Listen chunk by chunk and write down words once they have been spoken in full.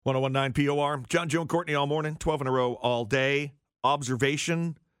1019 POR. John, Joe, and Courtney all morning, 12 in a row all day.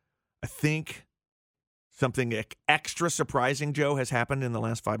 Observation, I think something extra surprising, Joe, has happened in the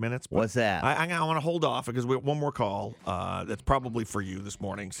last 5 minutes. What's that? I want to hold off because we have one more call that's probably for you this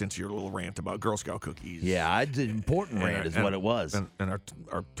morning since your little rant about Girl Scout cookies. Yeah, it's an important rant is what it was. And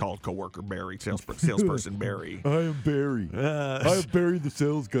our tall coworker, Barry, salesperson Barry. I am Barry. I am Barry the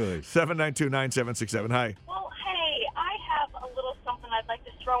sales guy. 792-9767. Hi. Well, hey, I have a little something I'd like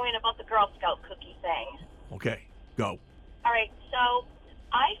to throw in about the Girl Scout cookie thing. Okay, go. All right, so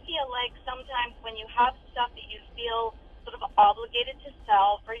I feel like sometimes when you have stuff that you feel sort of obligated to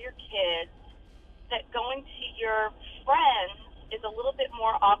sell for your kids, that going to your friends is a little bit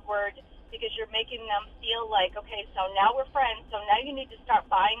more awkward because you're making them feel like, okay, so now we're friends, so now you need to start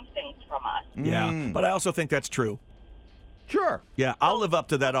buying things from us. Yeah, but I also think that's true. Sure. Yeah, I'll live up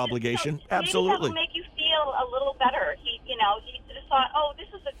to that obligation. Absolutely. Maybe that will make you feel a little better. He just thought, oh,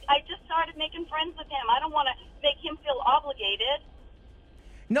 I just started making friends with him. I don't want to make him feel obligated.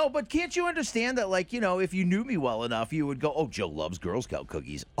 No, but can't you understand that, like, if you knew me well enough, you would go, oh, Joe loves Girl Scout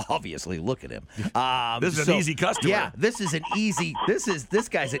cookies. Obviously, look at him. This is an easy customer. Yeah, this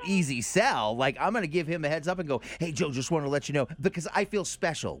guy's an easy sell. Like, I'm going to give him a heads up and go, hey, Joe, just want to let you know, because I feel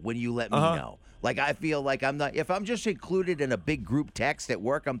special when you let me know. Like, I feel like if I'm just included in a big group text at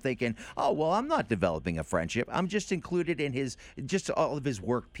work, I'm thinking, oh, well, I'm not developing a friendship. I'm just included in all of his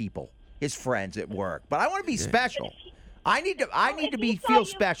work people, his friends at work. But I want to be special. I need to feel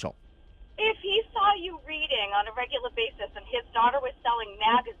special. If he saw you reading on a regular basis and his daughter was selling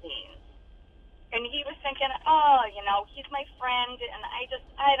magazines, and he was thinking, oh, he's my friend, and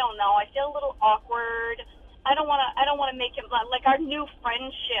I don't know, I feel a little awkward. I don't want to make him like our new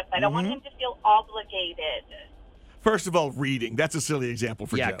friendship. I don't want him to feel obligated. First of all, reading. That's a silly example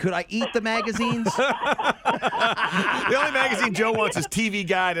for Joe. Yeah, could I eat the magazines? The only magazine Joe wants is TV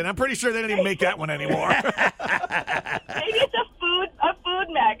Guide, and I'm pretty sure they don't even make that one anymore. Maybe it's a food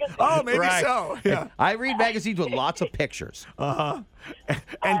magazine. Oh, maybe so. Yeah. I read magazines with lots of pictures. And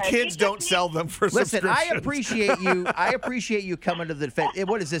kids don't sell them for subscriptions. Listen, I appreciate you coming to the defense.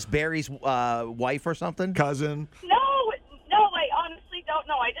 What is this, Barry's wife or something? Cousin? No, I honestly don't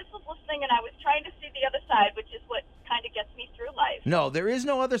know. I just was listening, and I was trying to see the other side, which is what kind of gets me through life. No, there is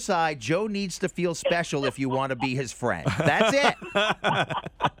no other side. Joe needs to feel special if you want to be his friend. That's it. All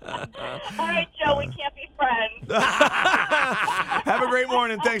right, Joe, we can't be friends. Have a great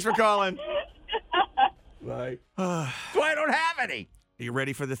morning. Thanks for calling. Bye. So I don't have any. Are you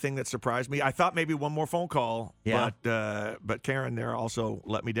ready for the thing that surprised me? I thought maybe one more phone call, but Karen there also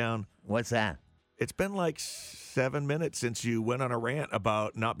let me down. What's that? It's been like 7 minutes since you went on a rant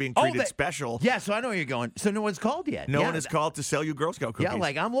about not being treated special. Yeah, so I know where you're going. So no one's called yet. No one has called to sell you Girl Scout cookies. Yeah,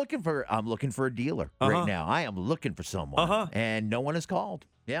 like I'm looking for a dealer right now. I am looking for someone, and no one has called.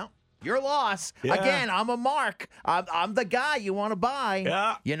 Yeah. Your loss. Yeah. Again, I'm a mark. I'm the guy you want to buy.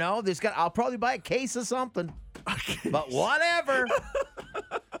 Yeah. I'll probably buy a case of something. But whatever.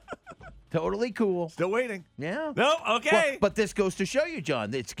 Totally cool. Still waiting. Yeah. No, okay. Well, but this goes to show you,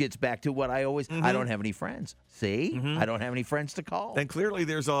 John, this gets back to what I always, I don't have any friends. See? I don't have any friends to call. And clearly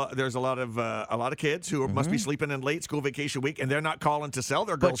there's a lot of kids who must be sleeping in late school vacation week, and they're not calling to sell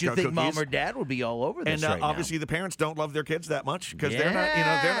their Girl Scout cookies. But you think mom or dad would be all over this and obviously the parents don't love their kids that much because they're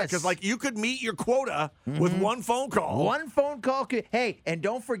not, because like you could meet your quota with one phone call. One phone call. Hey, and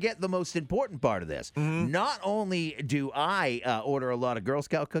don't forget the most important part of this. Not only do I order a lot of Girl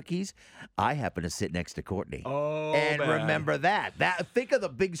Scout cookies, I happen to sit next to Courtney. Oh, and man. remember that. Think of the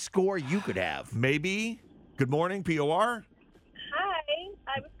big score you could have. Maybe. Good morning, POR. Hi.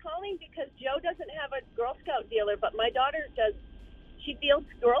 I was calling because Joe doesn't have a Girl Scout dealer, but my daughter does. She deals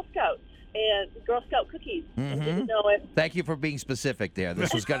Girl Scouts and Girl Scout cookies. I didn't know it. Thank you for being specific there.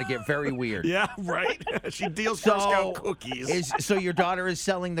 This was going to get very weird. Yeah, right. She deals Girl Scout cookies. So your daughter is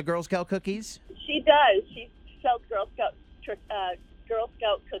selling the Girl Scout cookies? She does. She sells Girl Scout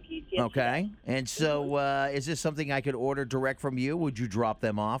cookies. Yes, okay. And so is this something I could order direct from you? Would you drop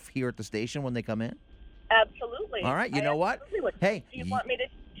them off here at the station when they come in? Absolutely. All right. You know what? Would. Hey. Do you want me to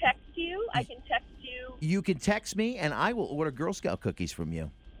text you? I can text you. You can text me, and I will order Girl Scout cookies from you.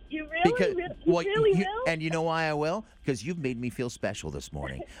 You really? You will? And you know why I will? Because you've made me feel special this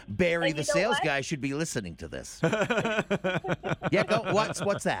morning. Barry, the sales guy, should be listening to this. Yeah, go.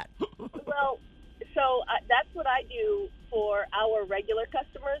 What's that? Well, so that's what I do for our regular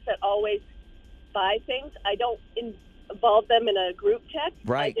customers that always buy things. I don't involve them in a group text.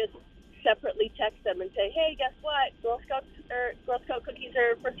 Right. I just separately text them and say, hey, guess what? Girl Scout cookies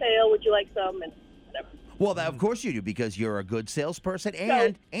are for sale. Would you like some? And whatever. Well, of course you do, because you're a good salesperson,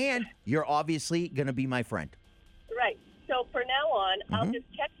 and you're obviously going to be my friend. Right. So for now, now on, I'll just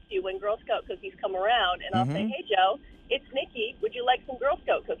text you when Girl Scout cookies come around, and I'll say, hey, Joe, it's Nikki. Would you like some Girl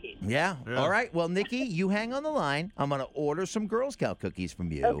Scout cookies? Yeah. All right. Well, Nikki, you hang on the line. I'm going to order some Girl Scout cookies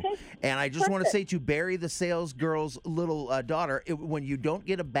from you. Okay. And I just want to say to Barry, the sales girl's little daughter, when you don't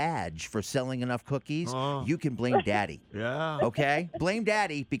get a badge for selling enough cookies, you can blame Daddy. Yeah. Okay? Blame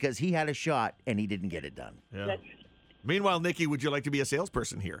Daddy because he had a shot and he didn't get it done. Yeah. Meanwhile, Nikki, would you like to be a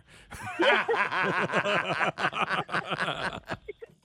salesperson here?